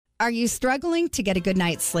Are you struggling to get a good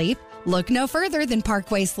night's sleep? Look no further than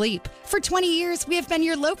Parkway Sleep. For 20 years, we have been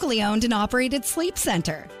your locally owned and operated sleep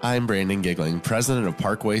center. I'm Brandon Giggling, president of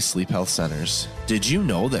Parkway Sleep Health Centers. Did you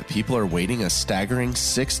know that people are waiting a staggering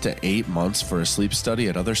 6 to 8 months for a sleep study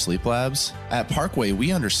at other sleep labs? At Parkway,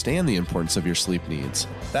 we understand the importance of your sleep needs.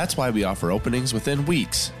 That's why we offer openings within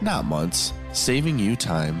weeks, not months, saving you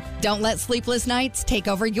time. Don't let sleepless nights take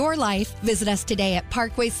over your life. Visit us today at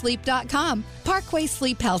parkwaysleep.com. Parkway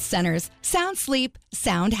Sleep Health Centers. Sound sleep,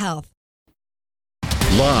 sound health.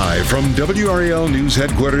 Live from WRAL News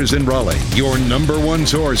Headquarters in Raleigh, your number one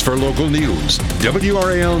source for local news.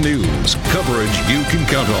 WRAL News, coverage you can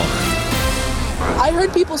count on. I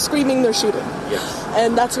heard people screaming they're shooting,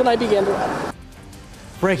 and that's when I began to run.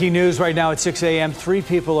 Breaking news right now at 6 a.m. 3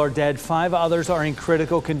 people are dead. 5 others are in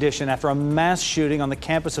critical condition after a mass shooting on the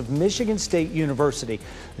campus of Michigan State University.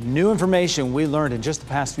 New information we learned in just the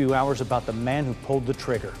past few hours about the man who pulled the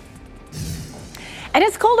trigger. And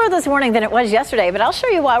it's colder this morning than it was yesterday, but I'll show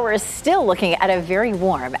you why we're still looking at a very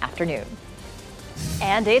warm afternoon.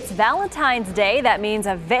 And it's Valentine's Day. That means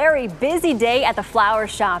a very busy day at the flower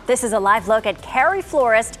shop. This is a live look at Carrie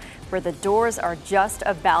Florist, where the doors are just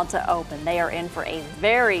about to open. They are in for a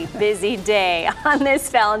very busy day on this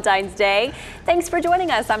Valentine's Day. Thanks for joining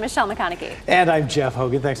us. I'm Michelle McConaughey. And I'm Jeff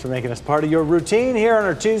Hogan. Thanks for making us part of your routine here on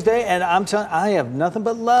our Tuesday. And I'm telling you, I have nothing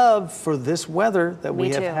but love for this weather that we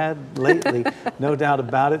have had lately. No doubt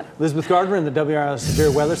about it. Elizabeth Gardner in the WRAL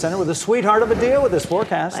Severe Weather Center with a sweetheart of a deal with this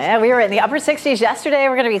forecast. Yeah, we were in the upper 60s yesterday.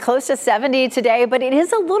 We're going to be close to 70 today, but it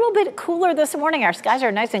is a little bit cooler this morning. Our skies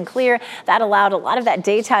are nice and clear. That allowed a lot of that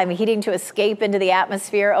daytime heating to escape into the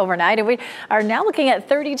atmosphere overnight. And we are now looking at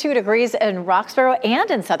 32 degrees in Roxborough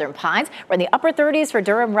and in Southern Pines. We're in the upper 30s for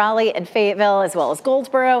Durham, Raleigh, and Fayetteville, as well as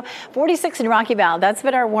Goldsboro. 46 in Rocky Mount. That's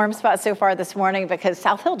been our warm spot so far this morning because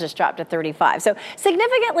South Hill just dropped to 35. So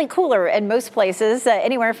significantly cooler in most places,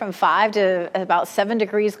 anywhere from 5 to about 7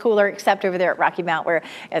 degrees cooler, except over there at Rocky Mount where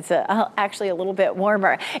it's actually a little bit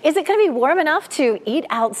warmer. Is it going to be warm enough to eat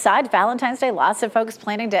outside Valentine's Day? Lots of folks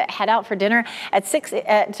planning to head out for dinner at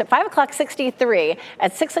 5 o'clock. 63,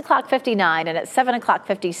 at 6 o'clock 59, and at 7 o'clock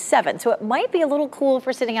 57. So it might be a little cool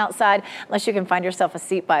for sitting outside unless you can find yourself a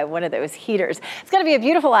seat by one of those heaters. It's going to be a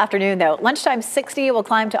beautiful afternoon though. Lunchtime 60 will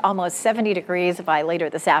climb to almost 70 degrees by later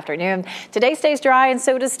this afternoon. Today stays dry and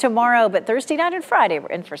so does tomorrow, but Thursday night and Friday we're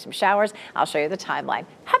in for some showers. I'll show you the timeline.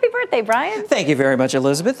 Happy birthday, Brian. Thank you very much,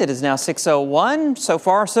 Elizabeth. It is now 6:01. So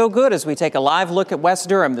far, so good as we take a live look at West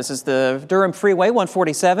Durham. This is the Durham Freeway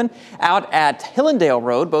 147 out at Hillendale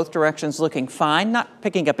Road. Both directions looking fine, not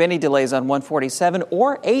picking up any delays on 147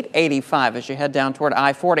 or 885 as you head down toward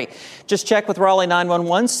I-40. Just check with Raleigh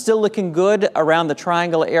 911, still looking good around the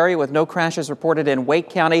Triangle area with no crashes reported in Wake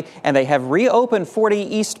County, and they have reopened 40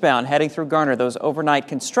 eastbound heading through Garner. Those overnight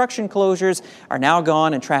construction closures are now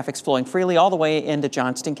gone and traffic's flowing freely all the way into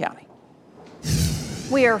Johnston County.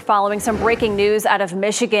 We are following some breaking news out of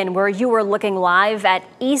Michigan, where you were looking live at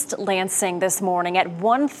East Lansing this morning. At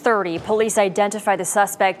 1:30, police identified the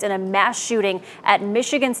suspect in a mass shooting at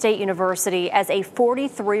Michigan State University as a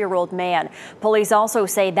 43-year-old man. Police also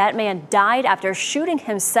say that man died after shooting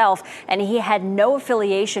himself, and he had no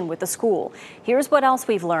affiliation with the school. Here's what else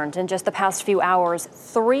we've learned in just the past few hours.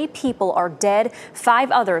 3 people are dead.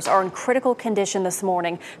 5 others are in critical condition this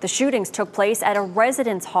morning. The shootings took place at a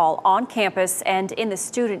residence hall on campus and in the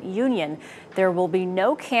student union. There will be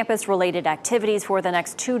no campus-related activities for the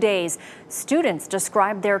next 2 days. Students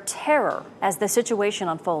described their terror as the situation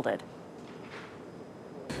unfolded.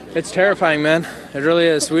 It's terrifying, man. It really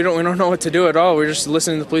is. We don't know what to do at all. We're just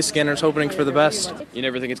listening to the police scanners, hoping for the best. You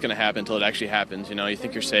never think it's going to happen until it actually happens. You know, you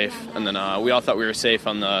think you're safe. And then we all thought we were safe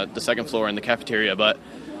on the second floor in the cafeteria, but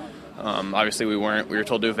obviously we weren't. We were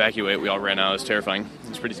told to evacuate. We all ran out. It was terrifying. It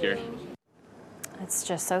was pretty scary. It's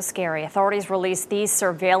just so scary. Authorities released these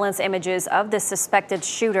surveillance images of the suspected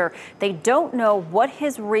shooter. They don't know what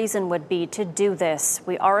his reason would be to do this.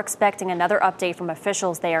 We are expecting another update from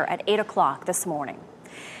officials there at 8 o'clock this morning.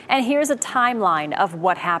 And here's a timeline of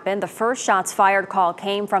what happened. The first shots fired call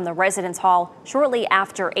came from the residence hall shortly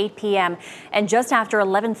after 8 p.m. And just after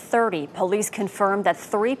 11:30, police confirmed that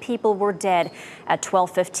 3 people were dead. At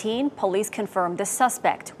 12:15, police confirmed the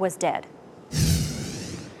suspect was dead.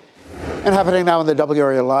 And happening now in the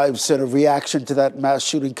WRAL Live Center, reaction to that mass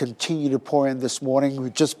shooting continue to pour in this morning.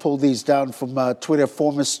 We just pulled these down from Twitter,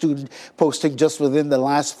 former student posting just within the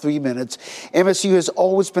last 3 minutes. MSU has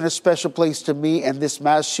always been a special place to me, and this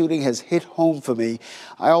mass shooting has hit home for me.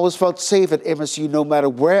 I always felt safe at MSU no matter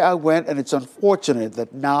where I went, and it's unfortunate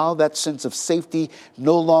that now that sense of safety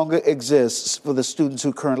no longer exists for the students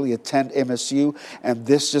who currently attend MSU. And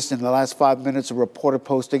this just in the last 5 minutes, a reporter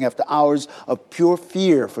posting after hours of pure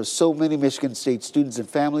fear for so many Michigan State students and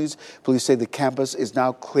families. Police say the campus is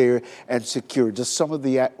now clear and secure. Just some of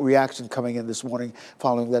the reaction coming in this morning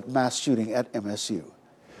following that mass shooting at MSU.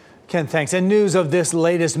 Ken, thanks. And news of this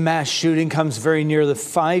latest mass shooting comes very near the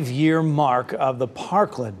 5-year mark of the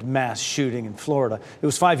Parkland mass shooting in Florida. It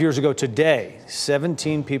was 5 years ago today.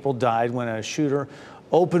 17 people died when a shooter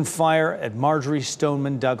opened fire at Marjory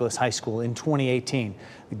Stoneman Douglas High School in 2018.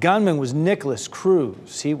 The gunman was Nicholas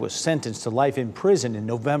Cruz. He was sentenced to life in prison in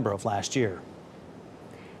November of last year.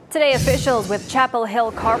 Today, officials with Chapel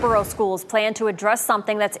Hill Carrboro schools plan to address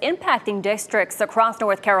something that's impacting districts across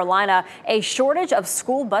North Carolina, a shortage of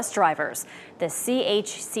school bus drivers. The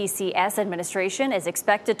CHCCS administration is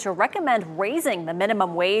expected to recommend raising the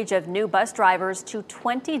minimum wage of new bus drivers to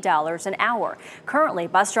 $20 an hour. Currently,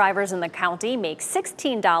 bus drivers in the county make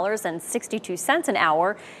 $16.62 an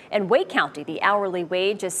hour. In Wake County, the hourly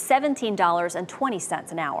wage is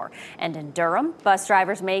 $17.20 an hour. And in Durham, bus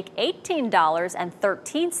drivers make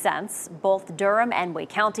 $18.13. Both Durham and Wake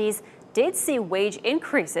counties did see wage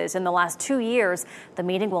increases in the last 2 years. The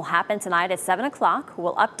meeting will happen tonight at 7 o'clock.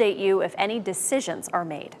 We'll update you if any decisions are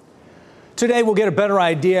made. Today, we'll get a better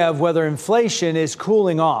idea of whether inflation is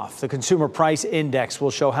cooling off. The Consumer Price Index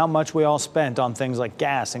will show how much we all spent on things like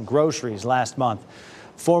gas and groceries last month.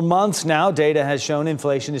 For months now, data has shown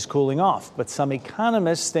inflation is cooling off, but some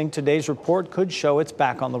economists think today's report could show it's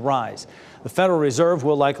back on the rise. The Federal Reserve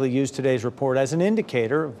will likely use today's report as an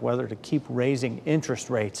indicator of whether to keep raising interest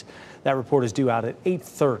rates. That report is due out at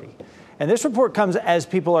 8:30. And this report comes as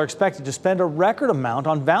people are expected to spend a record amount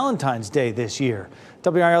on Valentine's Day this year.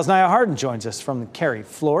 WRAL's Naya Hardin joins us from the Cary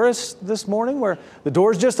Florist this morning, where the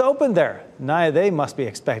doors just opened there. Naya, they must be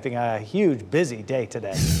expecting a huge, busy day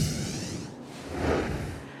today.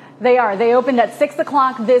 They are. They opened at 6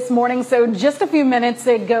 o'clock this morning, so just a few minutes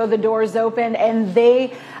ago the doors opened, and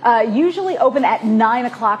they usually open at 9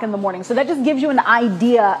 o'clock in the morning. So that just gives you an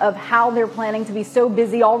idea of how they're planning to be so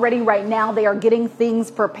busy. Already right now they are getting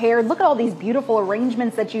things prepared. Look at all these beautiful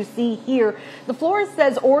arrangements that you see here. The florist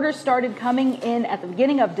says orders started coming in at the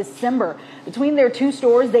beginning of December. Between their two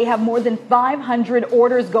stores, they have more than 500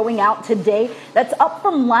 orders going out today. That's up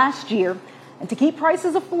from last year. And to keep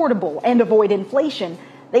prices affordable and avoid inflation,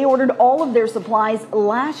 they ordered all of their supplies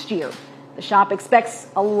last year. The shop expects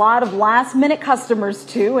a lot of last-minute customers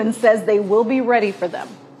too, and says they will be ready for them.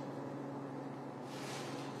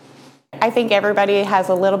 I think everybody has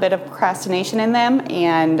a little bit of procrastination in them,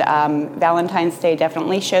 and Valentine's Day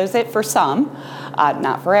definitely shows it for some,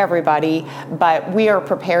 not for everybody, but we are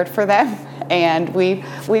prepared for them. And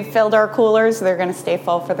we've filled our coolers. They're going to stay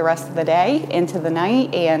full for the rest of the day into the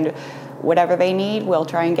night, and whatever they need, we'll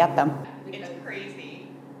try and get them.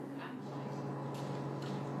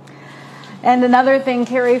 And another thing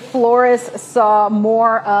Cary Florist saw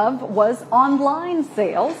more of was online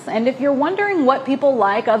sales. And if you're wondering what people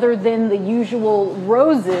like other than the usual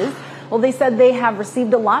roses, well, they said they have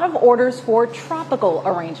received a lot of orders for tropical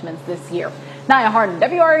arrangements this year. Naya Hardin,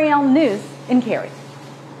 WRAL News in Cary.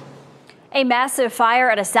 A massive fire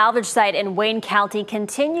at a salvage site in Wayne County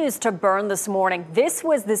continues to burn this morning. This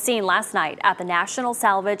was the scene last night at the National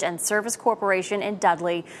Salvage and Service Corporation in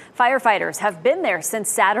Dudley. Firefighters have been there since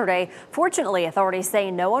Saturday. Fortunately, authorities say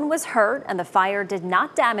no one was hurt and the fire did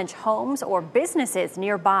not damage homes or businesses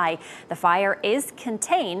nearby. The fire is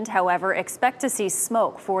contained. However, expect to see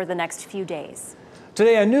smoke for the next few days.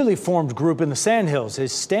 Today, a newly formed group in the Sandhills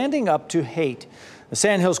is standing up to hate. The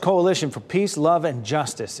Sandhills Coalition for Peace, Love, and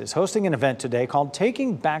Justice is hosting an event today called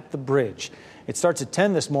Taking Back the Bridge. It starts at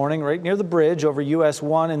 10 this morning right near the bridge over US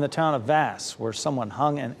 1 in the town of Vass, where someone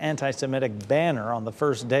hung an anti-Semitic banner on the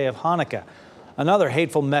first day of Hanukkah. Another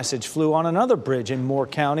hateful message flew on another bridge in Moore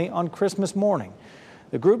County on Christmas morning.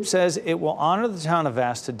 The group says it will honor the town of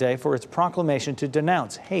Vass today for its proclamation to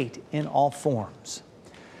denounce hate in all forms.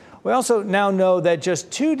 We also now know that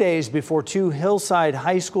just 2 days before two Hillside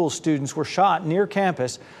High School students were shot near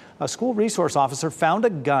campus, a school resource officer found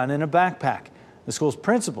a gun in a backpack. The school's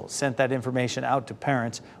principal sent that information out to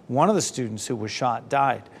parents. One of the students who was shot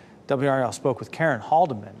died. WRAL spoke with Karen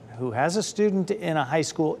Haldeman, who has a student in a high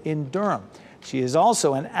school in Durham. She is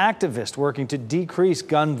also an activist working to decrease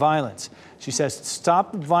gun violence. She says to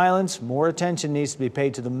stop violence, more attention needs to be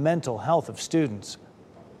paid to the mental health of students.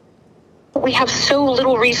 We have so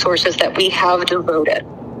little resources that we have devoted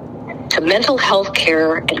to mental health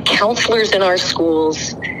care and counselors in our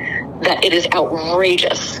schools that it is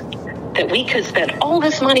outrageous that we could spend all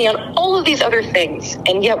this money on all of these other things,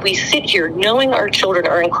 and yet we sit here knowing our children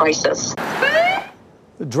are in crisis.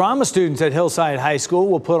 The drama students at Hillside High School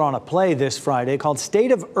will put on a play this Friday called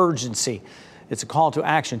State of Urgency. It's a call to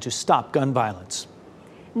action to stop gun violence.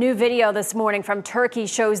 New video this morning from Turkey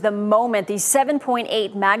shows the moment the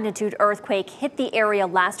 7.8 magnitude earthquake hit the area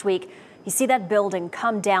last week. You see that building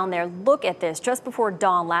come down there. Look at this. Just before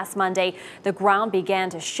dawn last Monday, the ground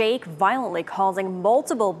began to shake violently, causing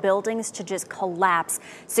multiple buildings to just collapse.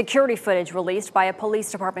 Security footage released by a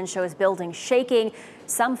police department shows buildings shaking,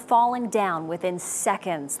 some falling down within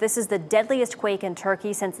seconds. This is the deadliest quake in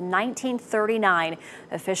Turkey since 1939.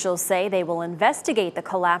 Officials say they will investigate the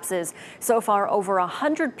collapses. So far, over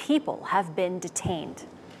 100 people have been detained.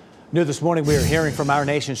 New this morning, we are hearing from our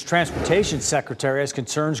nation's transportation secretary as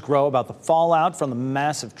concerns grow about the fallout from the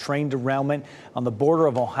massive train derailment on the border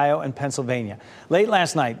of Ohio and Pennsylvania. Late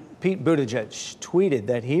last night, Pete Buttigieg tweeted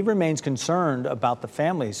that he remains concerned about the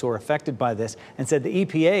families who are affected by this and said the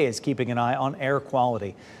EPA is keeping an eye on air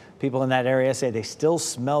quality. People in that area say they still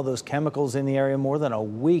smell those chemicals in the area more than a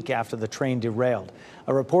week after the train derailed.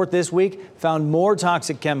 A report this week found more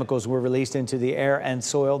toxic chemicals were released into the air and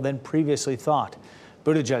soil than previously thought.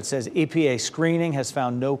 Buttigieg says EPA screening has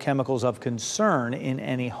found no chemicals of concern in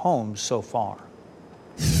any homes so far.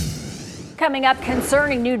 Coming up,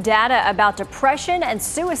 concerning new data about depression and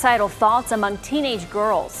suicidal thoughts among teenage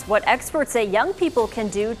girls. What experts say young people can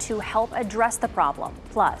do to help address the problem.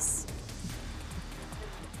 Plus,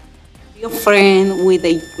 a friend with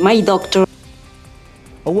my doctor.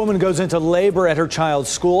 A woman goes into labor at her child's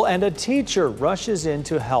school and a teacher rushes in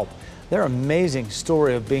to help. Their amazing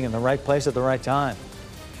story of being in the right place at the right time.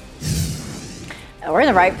 We're in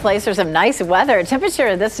the right place for some nice weather.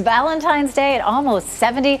 Temperature this Valentine's Day at almost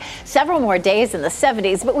 70. Several more days in the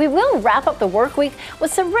 70s, but we will wrap up the work week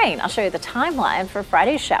with some rain. I'll show you the timeline for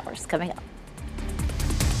Friday's showers coming up.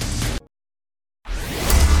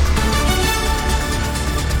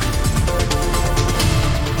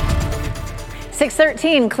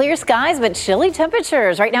 .13, clear skies, but chilly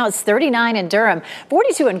temperatures. Right now it's 39 in Durham,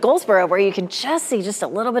 42 in Goldsboro, where you can just see just a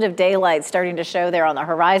little bit of daylight starting to show there on the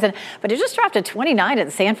horizon. But it just dropped to 29 in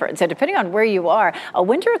Sanford. So depending on where you are, a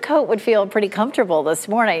winter coat would feel pretty comfortable this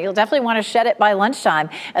morning. You'll definitely want to shed it by lunchtime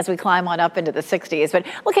as we climb on up into the 60s. But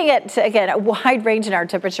looking at, again, a wide range in our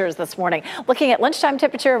temperatures this morning. Looking at lunchtime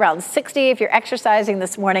temperature around 60. If you're exercising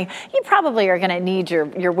this morning, you probably are going to need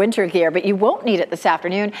your winter gear, but you won't need it this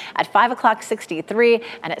afternoon. At 5 o'clock, 63,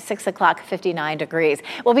 and at 6 o'clock, 59 degrees.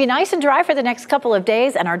 We'll be nice and dry for the next couple of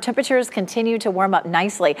days, and our temperatures continue to warm up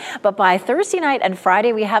nicely. But by Thursday night and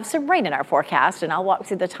Friday, we have some rain in our forecast, and I'll walk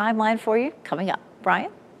through the timeline for you coming up.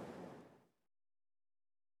 Brian?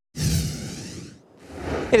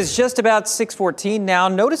 It is just about 6:14 now.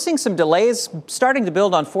 Noticing some delays starting to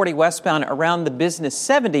build on 40 westbound around the Business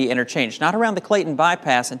 70 interchange, not around the Clayton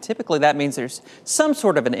bypass. And typically that means there's some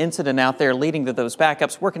sort of an incident out there leading to those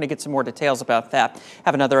backups. Working to get some more details about that.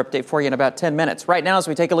 Have another update for you in about 10 minutes. Right now, as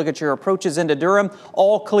we take a look at your approaches into Durham,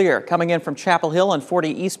 all clear. Coming in from Chapel Hill and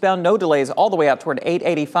 40 eastbound, no delays all the way out toward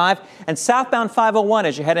 885. And southbound 501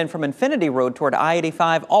 as you head in from Infinity Road toward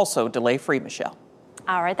I-85, also delay-free, Michelle.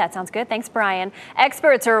 All right, that sounds good. Thanks, Brian.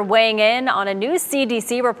 Experts are weighing in on a new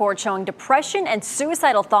CDC report showing depression and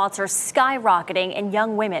suicidal thoughts are skyrocketing in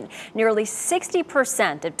young women. Nearly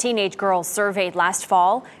 60% of teenage girls surveyed last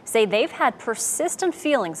fall say they've had persistent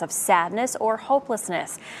feelings of sadness or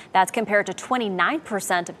hopelessness. That's compared to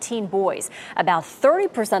 29% of teen boys. About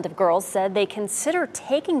 30% of girls said they consider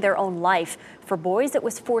taking their own life. For boys, it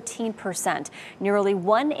was 14%. Nearly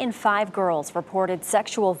 1 in 5 girls reported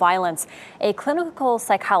sexual violence. A clinical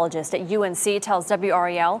psychologist at UNC tells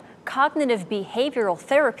WRAL cognitive behavioral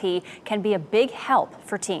therapy can be a big help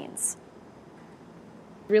for teens.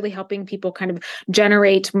 Really helping people kind of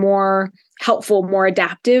generate more helpful, more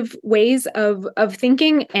adaptive ways of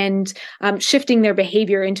thinking and shifting their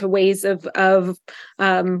behavior into ways of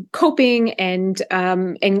coping and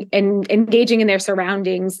engaging in their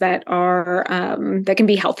surroundings that are that can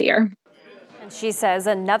be healthier. She says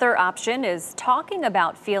another option is talking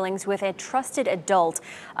about feelings with a trusted adult.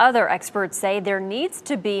 Other experts say there needs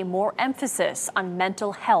to be more emphasis on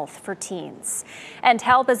mental health for teens. And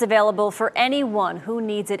help is available for anyone who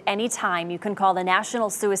needs it anytime. You can call the National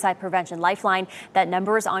Suicide Prevention Lifeline. That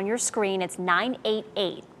number is on your screen. It's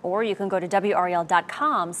 988. Or you can go to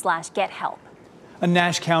WRAL.com/gethelp. A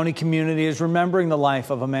Nash County community is remembering the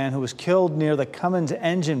life of a man who was killed near the Cummins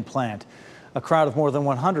engine plant. A crowd of more than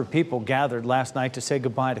 100 people gathered last night to say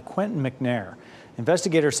goodbye to Quentin McNair.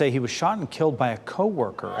 Investigators say he was shot and killed by a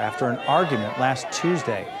co-worker after an argument last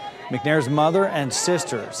Tuesday. McNair's mother and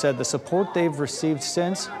sister said the support they've received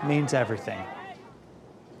since means everything.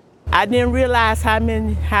 I didn't realize how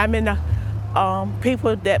many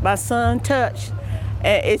people that my son touched.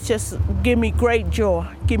 And it's just give me great joy.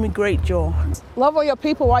 Love all your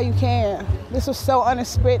people while you can. This was so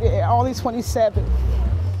unexpected at only 27.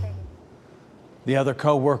 The other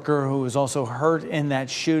co-worker who was also hurt in that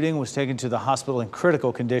shooting was taken to the hospital in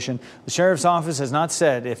critical condition. The sheriff's office has not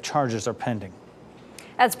said if charges are pending.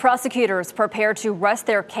 As prosecutors prepare to rest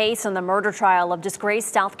their case in the murder trial of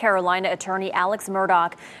disgraced South Carolina attorney Alex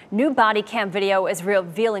Murdaugh, new body cam video is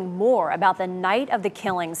revealing more about the night of the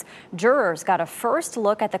killings. Jurors got a first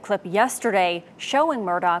look at the clip yesterday showing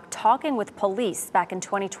Murdaugh talking with police back in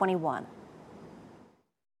 2021.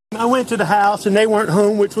 I went to the house and they weren't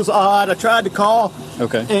home, which was odd. I tried to call.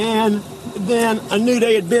 Okay. And then I knew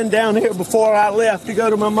they had been down here before I left to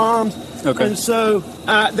go to my mom's. Okay. And so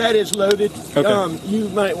that is loaded. Okay. You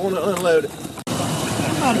might want to unload it.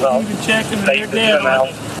 I'm not even checking. They're dead.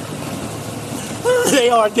 They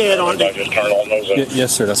are dead, aren't they? Just turn on those.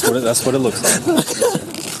 Yes, sir. That's what it looks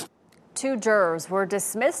like. 2 jurors were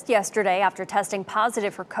dismissed yesterday after testing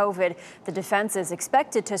positive for COVID. The defense is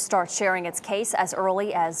expected to start sharing its case as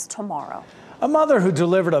early as tomorrow. A mother who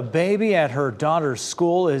delivered a baby at her daughter's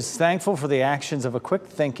school is thankful for the actions of a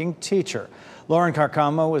quick-thinking teacher. Lauren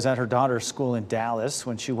Carcamo was at her daughter's school in Dallas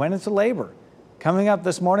when she went into labor. Coming up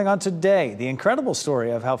this morning on Today, the incredible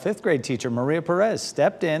story of how 5th grade teacher Maria Perez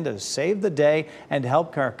stepped in to save the day and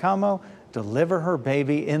help Carcamo deliver her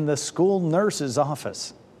baby in the school nurse's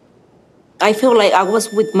office. I feel like I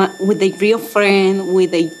was with a real friend,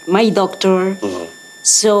 with my doctor. Mm-hmm.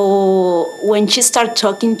 So when she started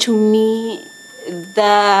talking to me,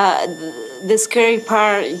 the scary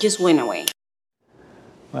part just went away.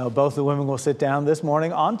 Well, both the women will sit down this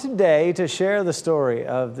morning on Today to share the story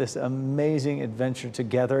of this amazing adventure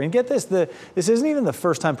together. And get this, this isn't even the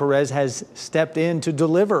first time Perez has stepped in to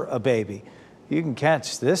deliver a baby. You can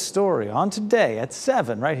catch this story on Today at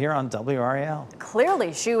 7 right here on WRAL.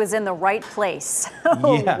 Clearly, she was in the right place.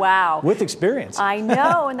 Yeah, wow. With experience. I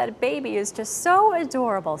know, and that baby is just so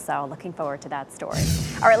adorable. So looking forward to that story.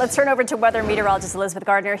 All right, let's turn over to weather meteorologist Elizabeth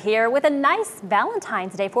Gardner here with a nice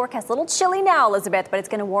Valentine's Day forecast. A little chilly now, Elizabeth, but it's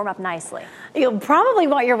going to warm up nicely. You'll probably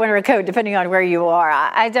want your winter coat depending on where you are.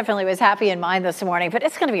 I definitely was happy in mine this morning, but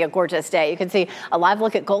it's going to be a gorgeous day. You can see a live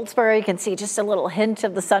look at Goldsboro. You can see just a little hint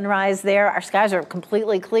of the sunrise there. Our skies are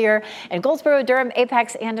completely clear in Goldsboro, Durham,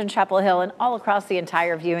 Apex, and in Chapel Hill, and all across the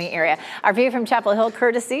entire viewing area. Our view from Chapel Hill,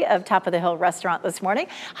 courtesy of Top of the Hill Restaurant this morning.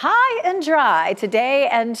 High and dry today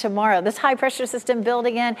and tomorrow. This high pressure system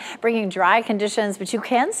building in, bringing dry conditions, but you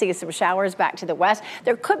can see some showers back to the west.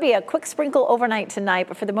 There could be a quick sprinkle overnight tonight,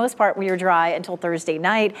 but for the most part, we are dry until Thursday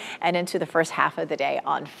night and into the first half of the day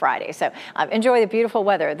on Friday. So enjoy the beautiful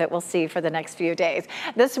weather that we'll see for the next few days.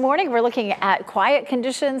 This morning, we're looking at quiet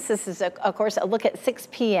conditions. This is, of course, a look at 6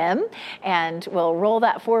 p.m. and we'll roll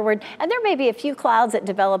that forward. And there may be a few clouds that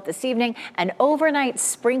develop this evening. An overnight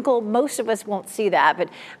sprinkle. Most of us won't see that, but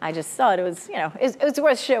I just thought it was, it was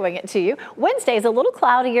worth showing it to you. Wednesday is a little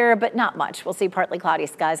cloudier, but not much. We'll see partly cloudy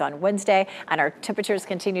skies on Wednesday, and our temperatures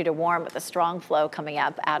continue to warm with a strong flow coming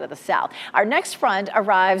up out of the south. Our next front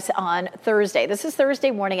arrives on Thursday. This is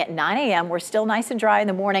Thursday morning at 9 a.m. We're still nice and dry in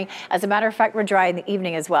the morning. As a matter of fact, we're dry in the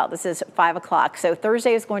evening as well. This is 5 o'clock. So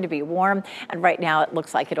Thursday is going to be warm, and right now it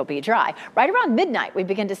looks like it'll be dry. Right around midnight, we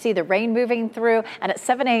begin to see the rain moving through, and at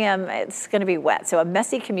 7 a.m. it's going to be wet, so a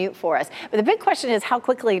messy commute for us. But the big question is, how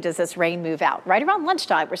quickly does this rain move out? Right around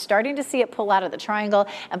lunchtime, we're starting to see it pull out of the triangle,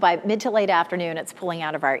 and by mid to late afternoon, it's pulling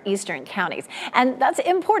out of our eastern counties. And that's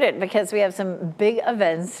important because we have some big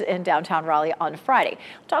events in downtown Raleigh on Friday.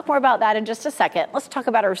 We'll talk more about that in just a second. Let's talk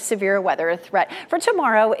about our severe weather threat. For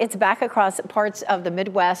tomorrow, it's back across parts of the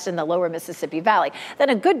Midwest and the lower Mississippi Valley. Then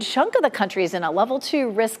a good chunk of the country is in a level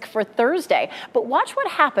 2 risk for Thursday. But watch what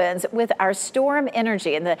happens with our storm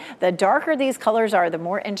energy. And the darker these colors are, the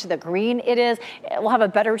more into the green it is. We'll have a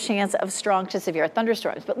better chance of strong to severe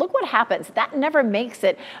thunderstorms. But look what happens. That never made makes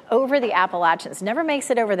it over the Appalachians, never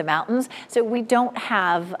makes it over the mountains, so we don't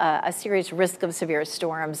have a serious risk of severe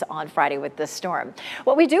storms on Friday with this storm.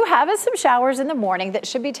 What we do have is some showers in the morning that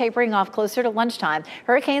should be tapering off closer to lunchtime.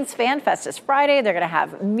 Hurricanes Fan Fest is Friday. They're going to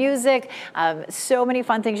have music, so many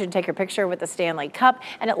fun things. You can take your picture with the Stanley Cup,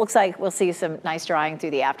 and it looks like we'll see some nice drying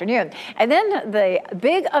through the afternoon. And then the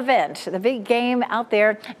big event, the big game out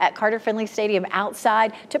there at Carter Finley Stadium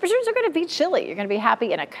outside. Temperatures are going to be chilly. You're going to be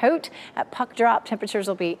happy in a coat. At puck drop, temperatures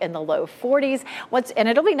will be in the low 40s. And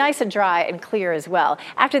it'll be nice and dry and clear as well.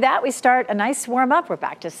 After that, we start a nice warm up. We're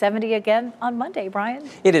back to 70 again on Monday, Brian.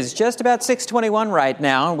 It is just about 6:21 right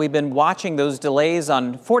now. We've been watching those delays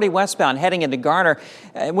on 40 westbound heading into Garner.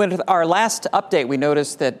 With our last update, we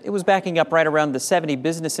noticed that it was backing up right around the 70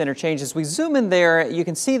 business interchange. As we zoom in there, you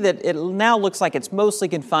can see that it now looks like it's mostly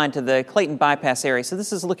confined to the Clayton bypass area. So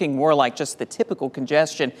this is looking more like just the typical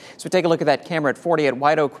congestion. So we take a look at that camera at 40 at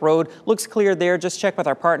White Oak Road. Looks clear there. Just check with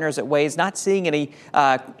our partners at Waze. Not seeing any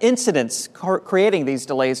incidents creating these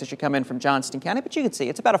delays as you come in from Johnston County, but you can see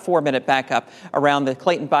it's about a 4-minute backup around the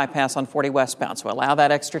Clayton bypass on 40 westbound. So allow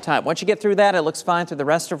that extra time. Once you get through that, it looks fine through the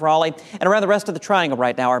rest of Raleigh and around the rest of the triangle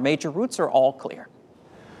right now. Our major routes are all clear.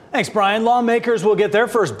 Thanks, Brian. Lawmakers will get their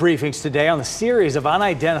first briefings today on the series of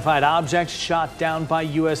unidentified objects shot down by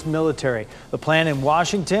U.S. military. The plan in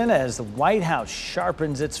Washington as the White House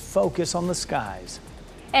sharpens its focus on the skies.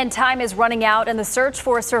 And time is running out in the search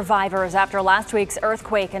for survivors after last week's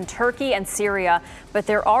earthquake in Turkey and Syria. But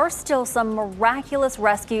there are still some miraculous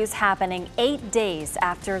rescues happening 8 days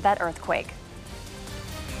after that earthquake.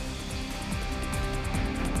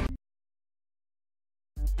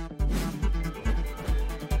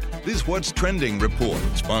 This What's Trending report,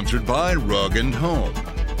 sponsored by Rug & Home.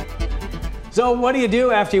 So what do you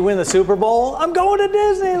do after you win the Super Bowl? I'm going to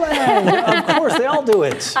Disneyland. Of course, they all do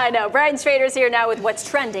it. I know. Brian Strader's here now with What's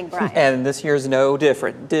Trending, Brian. And this year's no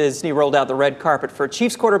different. Disney rolled out the red carpet for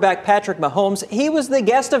Chiefs quarterback Patrick Mahomes. He was the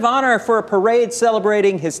guest of honor for a parade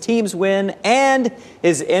celebrating his team's win and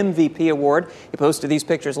his MVP award. He posted these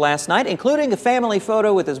pictures last night, including a family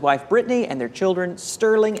photo with his wife Brittany and their children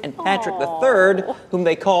Sterling and Patrick III, whom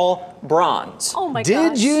they call Bronze. Oh my gosh.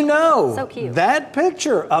 Did you know so cute. That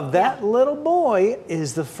picture of that little boy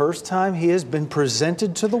is the first time he has been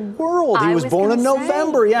presented to the world? He was born in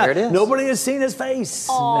November. Yeah, there it is. Nobody has seen his face.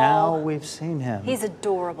 Aww. Now we've seen him. He's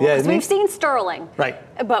adorable. Yeah, Because we've seen Sterling. Right.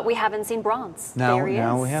 But we haven't seen Bronze. Now There he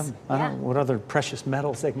is. we have. I don't know what other precious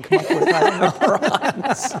metals they can come up with.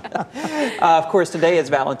 Bronze. Of course, today is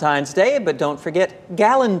Valentine's Day, but don't forget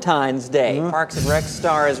Galentine's Day. Parks and Rec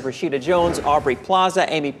stars Rashida Jones, Aubrey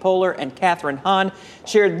Plaza, Amy Poehler, and Katherine Hahn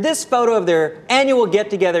shared this photo of their annual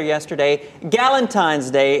get-together yesterday. Galentine's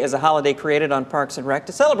Day is a holiday created on Parks and Rec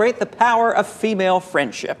to celebrate the power of female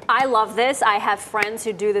friendship. I love this. I have friends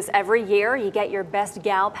who do this every year. You get your best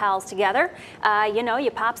gal pals together. You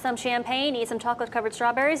pop some champagne, eat some chocolate-covered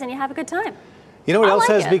strawberries, and you have a good time. You know what else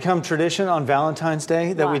has become tradition on Valentine's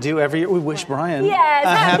Day that we do every year? We wish Brian a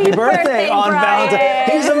happy birthday on Brian.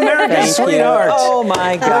 Valentine's. He's America's sweetheart. Oh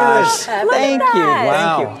my gosh. Thank you.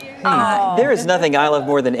 Wow. Thank you. There is nothing I love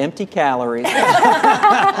more than empty calories.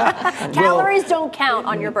 Calories don't count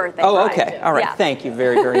on your birthday. Oh, Brian. okay. All right. Yeah. Thank you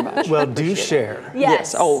very, very much. Well, do share.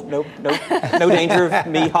 Yes. Oh, no danger of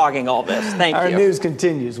me hogging all this. Thank you. Our news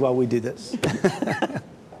continues while we do this.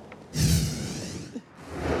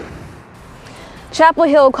 Chapel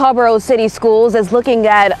Hill Carrboro City Schools is looking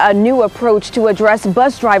at a new approach to address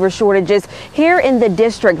bus driver shortages here in the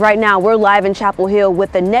district. Right now, we're live in Chapel Hill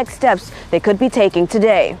with the next steps they could be taking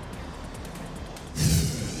today.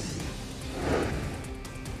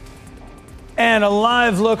 And a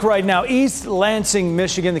live look right now, East Lansing,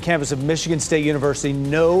 Michigan, the campus of Michigan State University.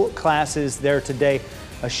 No classes there today.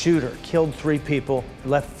 A shooter killed 3 people,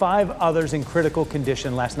 left 5 others in critical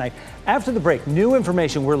condition last night. After the break, new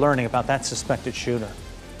information we're learning about that suspected shooter.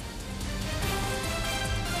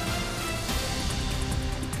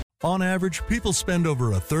 On average, people spend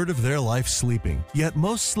over a third of their life sleeping, yet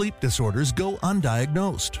most sleep disorders go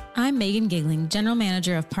undiagnosed. I'm Megan Gigling, General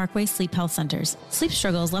Manager of Parkway Sleep Health Centers. Sleep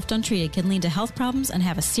struggles left untreated can lead to health problems and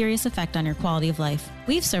have a serious effect on your quality of life.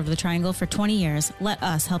 We've served the Triangle for 20 years. Let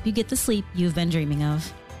us help you get the sleep you've been dreaming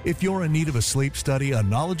of. If you're in need of a sleep study, a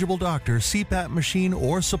knowledgeable doctor, CPAP machine,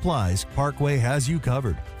 or supplies, Parkway has you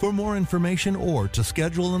covered. For more information or to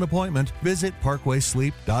schedule an appointment, visit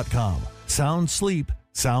parkwaysleep.com. Sound sleep.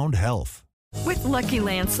 Sound health. With Lucky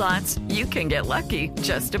Land Slots, you can get lucky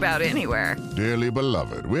just about anywhere. Dearly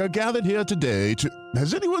beloved, we are gathered here today to...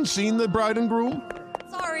 Has anyone seen the bride and groom?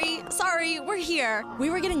 Sorry, we're here. We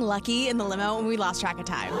were getting lucky in the limo and we lost track of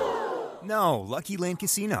time. No, Lucky Land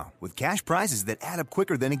Casino, with cash prizes that add up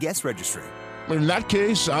quicker than a guest registry. in that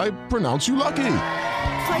case, I pronounce you lucky.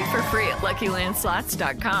 Play for free at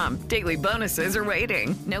LuckyLandSlots.com. Daily bonuses are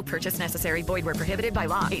waiting. No purchase necessary. Void where prohibited by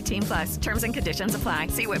law. 18+. Terms and conditions apply.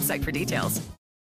 See website for details.